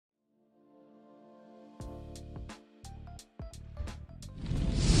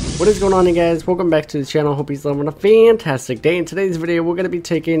What is going on, you guys? Welcome back to the channel. Hope you're having a fantastic day. In today's video, we're going to be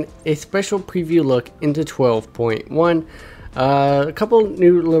taking a special preview look into 12.1. A couple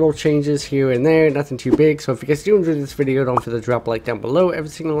new little changes here and there, nothing too big. So if you guys do enjoy this video, don't forget to drop a like down below. Every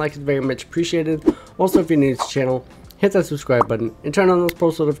single like is very much appreciated. Also, if you're new to the channel, hit that subscribe button and turn on those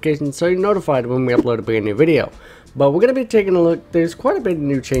post notifications so you're notified when we upload a brand new video. But we're going to be taking a look. There's quite a bit of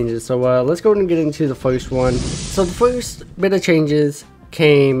new changes, so let's go ahead and get into the first one. So the first bit of changes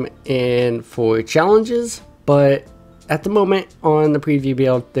came in for challenges, but at the moment on the preview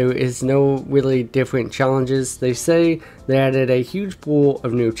build there is no really different challenges. They say they added a huge pool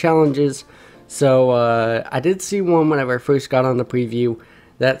of new challenges, so I did see one whenever I first got on the preview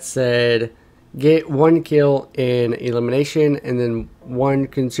that said get 1 kill in elimination and then 1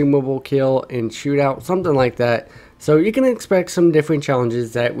 consumable kill in shootout, something like that. So you can expect some different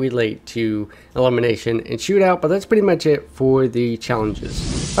challenges that relate to elimination and shootout, but that's pretty much it for the challenges.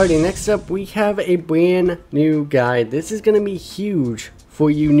 Alrighty, next up we have a brand new guide. This is going to be huge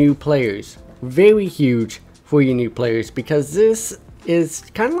for you new players. Very huge for you new players, because this is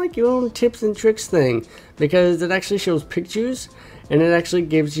kind of like your own tips and tricks thing, because it actually shows pictures and it actually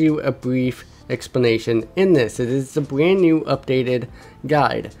gives you a brief explanation in this. It is a brand new updated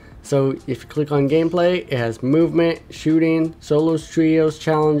guide. So if you click on gameplay, it has movement, shooting, solos, trios,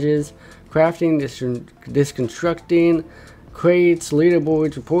 challenges, crafting, disconstructing, crates,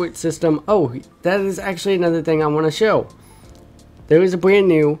 leaderboards, report system. Oh, that is actually another thing I want to show. There is a brand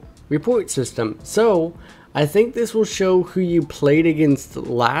new report system. So I think this will show who you played against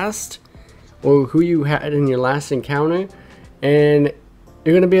last, or who you had in your last encounter, and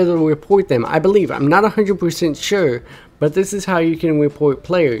you're going to be able to report them, I believe. I'm not 100% sure, but this is how you can report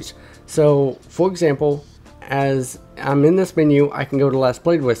players. So, for example, as I'm in this menu, I can go to last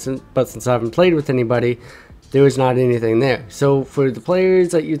played with, but since I haven't played with anybody, there is not anything there. So, for the players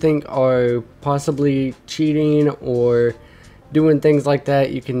that you think are possibly cheating or doing things like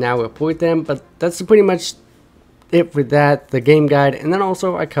that, you can now report them. But that's pretty much it for that, the game guide, and then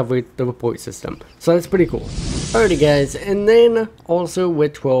also I covered the report system, so that's pretty cool. Alrighty guys, and then also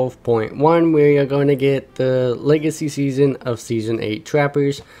with 12.1 we are going to get the legacy season of season 8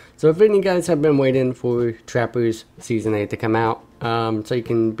 Trappers. So if any of you guys have been waiting for Trappers season 8 to come out, so you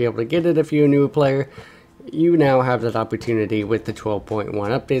can be able to get it if you're a newer player, you now have that opportunity with the 12.1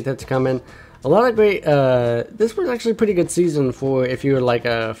 update that's coming. A lot of great, this was actually a pretty good season for if you're like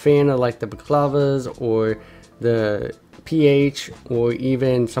a fan of like the baklavas or the PH, or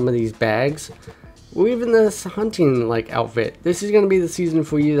even some of these bags, or even this hunting like outfit. This is going to be the season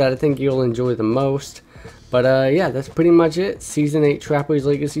for you that I think you'll enjoy the most. But yeah, that's pretty much it. Season 8 Trappers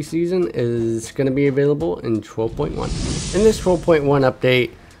Legacy Season is going to be available in 12.1. In this 12.1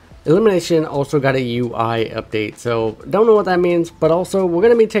 update, Elimination also got a UI update, so don't know what that means, but also we're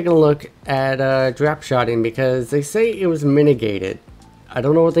going to be taking a look at drop shotting, because they say it was mitigated. I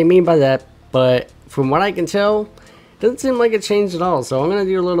don't know what they mean by that, but from what I can tell, it doesn't seem like it changed at all. So I'm going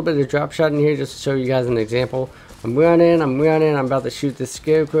to do a little bit of drop shot in here just to show you guys an example. I'm running, I'm about to shoot this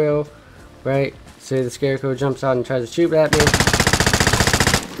scarecrow, right? See, the scarecrow jumps out and tries to shoot at me.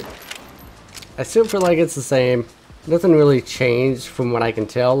 I still feel like it's the same. Nothing really changed from what I can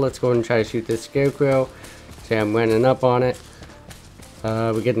tell. Let's go ahead and try to shoot this scarecrow. See, I'm running up on it.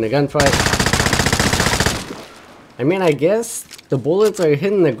 We're getting a gunfight. I mean, I guess the bullets are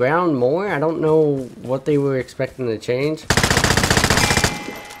hitting the ground more. I don't know what they were expecting to change.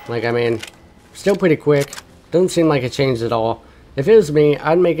 Like, I mean, still pretty quick. Doesn't seem like it changed at all. If it was me,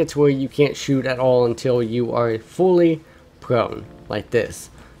 I'd make it to where you can't shoot at all until you are fully prone, like this.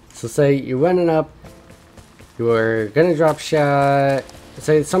 So say you're running up, you are gonna drop shot.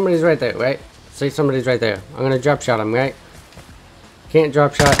 Say somebody's right there, right? Say somebody's right there. I'm gonna drop shot him, right? Can't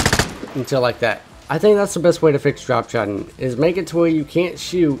drop shot until like that. I think that's the best way to fix drop shotting, is make it to where you can't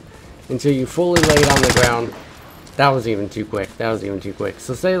shoot until you fully lay it on the ground. That was even too quick.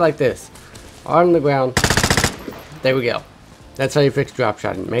 So say like this, on the ground. There we go. That's how you fix drop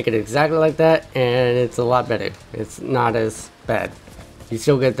shotting. Make it exactly like that, and it's a lot better. It's not as bad. You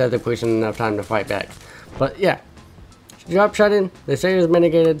still get the other person enough time to fight back. But yeah, drop shotting, they say it was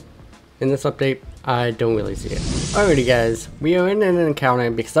mitigated in this update. I don't really see it. Alrighty guys, we are in an encounter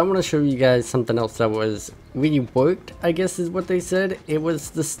because I want to show you guys something else that was really worked, I guess is what they said. It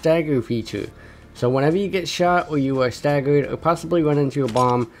was the stagger feature. So whenever you get shot, or you are staggered, or possibly run into a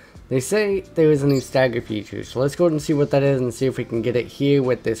bomb, they say there is a new stagger feature. So let's go ahead and see what that is and see if we can get it here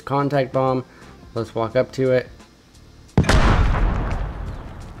with this contact bomb. Let's walk up to it.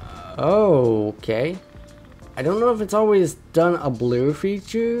 Oh, okay. I don't know if it's always done a blur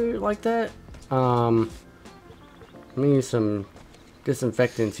feature like that. Let me use some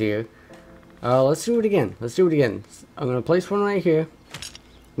disinfectants here. Let's do it again. Let's do it again. I'm gonna place one right here.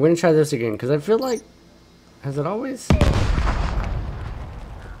 We're gonna try this again because I feel like, has it always?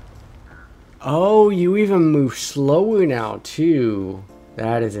 Oh, you even move slower now too.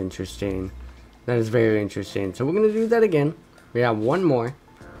 That is interesting. That is very interesting. So we're gonna do that again. We have one more.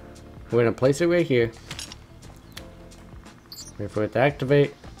 We're gonna place it right here. Wait for it to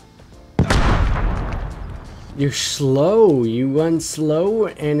activate. You're slow. You run slow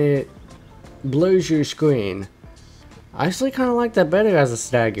and it blurs your screen. I actually kind of like that better as a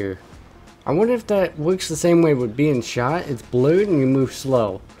stagger. I wonder if that works the same way with being shot. It's blurred and you move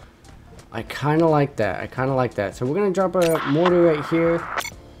slow. I kind of like that. I kind of like that. So we're going to drop a mortar right here.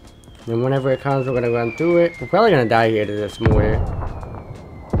 And whenever it comes, we're going to run through it. We're probably going to die here to this mortar.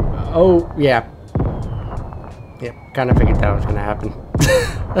 Oh, yeah. Yep, kind of figured that was going to happen.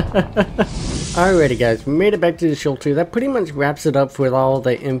 Alrighty guys, we made it back to the shelter. That pretty much wraps it up with all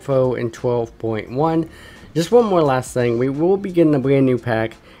the info in 12.1. Just one more last thing. We will be getting a brand new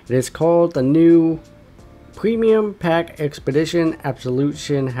pack. It is called the new Premium Pack Expedition.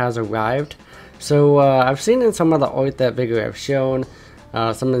 Absolution has arrived. So I've seen in some of the art that Vigor have shown,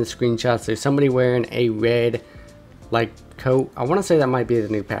 some of the screenshots, there's somebody wearing a red like coat. I want to say that might be the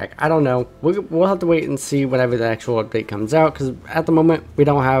new pack. I don't know. We'll have to wait and see whenever the actual update comes out, because at the moment we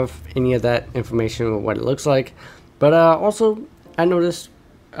don't have any of that information or what it looks like. But also I noticed,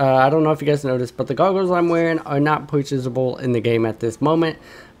 I don't know if you guys noticed, but the goggles I'm wearing are not purchasable in the game at this moment.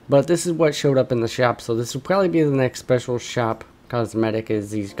 But this is what showed up in the shop, so this will probably be the next special shop cosmetic, is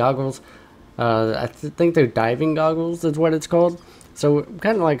these goggles. I think they're diving goggles is what it's called. So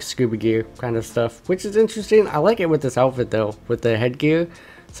kind of like scuba gear kind of stuff, which is interesting. I like it with this outfit though, with the headgear.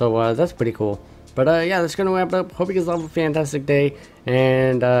 So that's pretty cool. But yeah, that's going to wrap it up. Hope you guys have a fantastic day.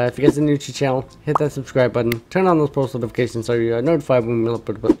 And if you guys are new to the channel, hit that subscribe button. Turn on those post notifications so you're notified when we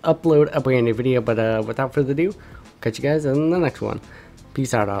upload a brand new video. But without further ado, catch you guys in the next one.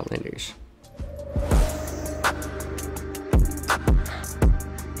 Peace out, Outlanders.